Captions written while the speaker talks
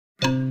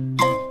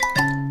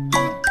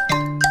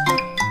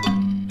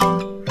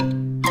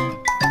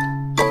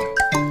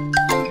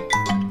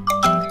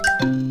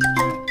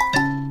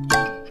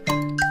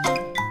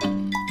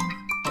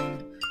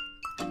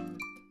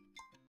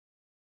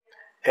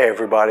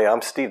everybody,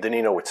 I'm Steve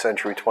Danino with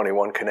Century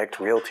 21 Connect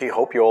Realty.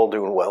 Hope you're all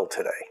doing well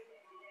today.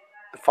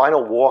 The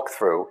final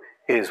walkthrough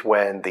is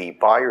when the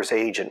buyer's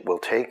agent will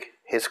take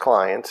his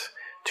clients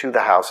to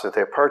the house that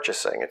they're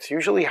purchasing. It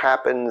usually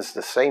happens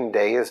the same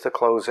day as the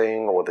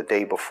closing or the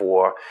day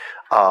before.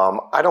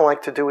 I don't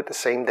like to do it the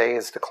same day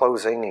as the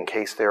closing in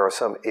case there are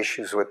some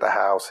issues with the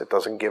house. It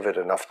doesn't give it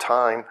enough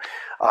time.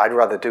 I'd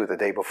rather do it the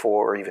day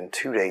before or even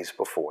 2 days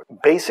before.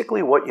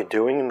 Basically what you're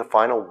doing in the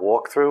final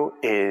walkthrough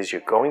is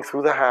you're going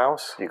through the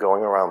house, you're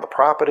going around the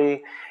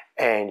property,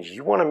 and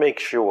you want to make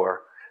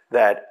sure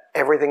that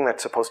everything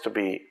that's supposed to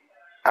be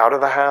out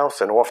of the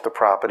house and off the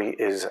property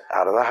is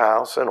out of the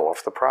house and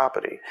off the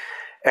property.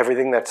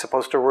 Everything that's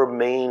supposed to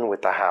remain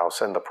with the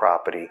house and the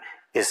property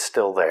is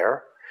still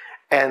there,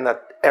 and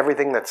that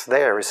everything that's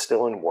there is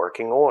still in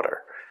working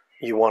order.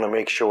 You want to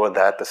make sure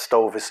that the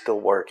stove is still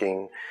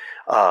working,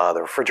 the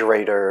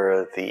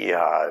refrigerator,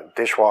 the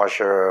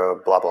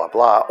dishwasher, blah, blah,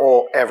 blah,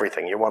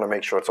 everything. You want to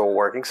make sure it's all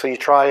working, so you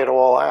try it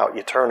all out.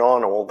 You turn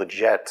on all the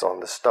jets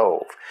on the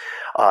stove.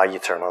 You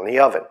turn on the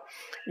oven.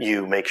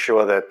 You make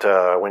sure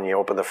that when you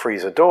open the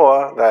freezer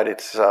door that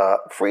it's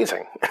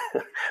freezing.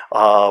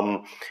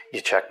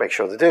 You check, make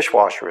sure the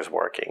dishwasher is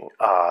working,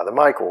 the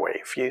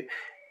microwave,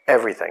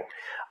 everything.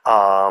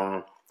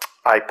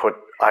 I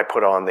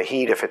put on the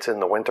heat. If it's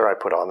in the winter, I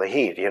put on the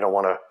heat. You don't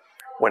want to,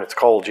 when it's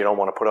cold, you don't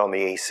want to put on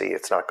the AC.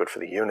 It's not good for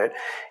the unit.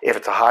 If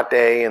it's a hot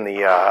day and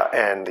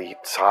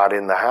it's hot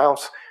in the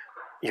house,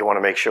 you want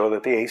to make sure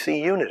that the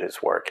AC unit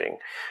is working.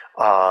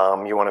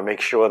 You want to make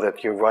sure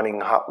that you're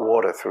running hot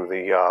water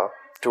through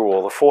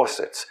all the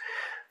faucets,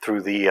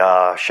 through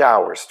the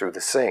showers, through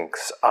the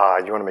sinks.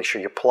 You want to make sure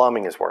your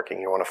plumbing is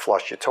working. You want to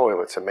flush your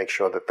toilets and make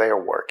sure that they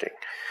are working.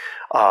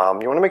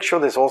 You want to make sure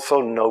there's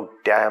also no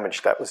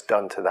damage that was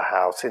done to the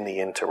house in the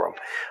interim.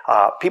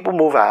 People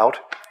move out.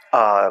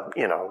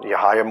 You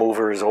hire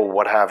movers or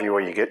what have you,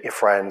 or you get your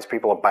friends.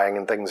 People are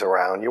banging things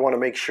around. You want to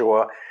make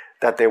sure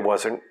that there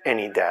wasn't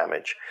any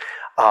damage.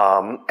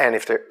 And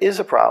if there is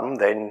a problem,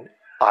 then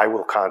I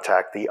will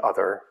contact the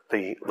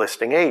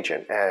listing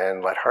agent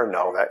and let her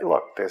know that,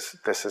 look,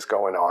 this is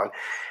going on.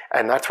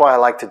 And that's why I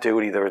like to do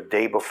it either a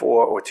day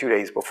before or 2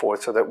 days before,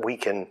 so that we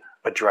can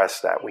address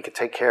that. We can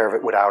take care of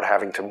it without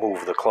having to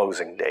move the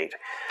closing date.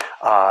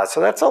 So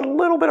that's a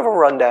little bit of a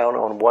rundown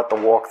on what the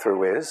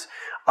walkthrough is.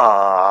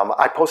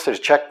 I posted a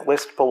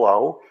checklist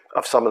below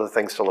of some of the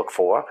things to look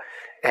for.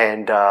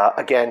 And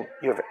again,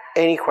 you have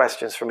any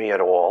questions for me at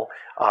all,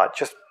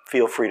 just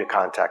feel free to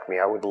contact me.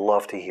 I would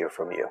love to hear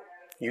from you.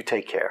 You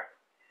take care.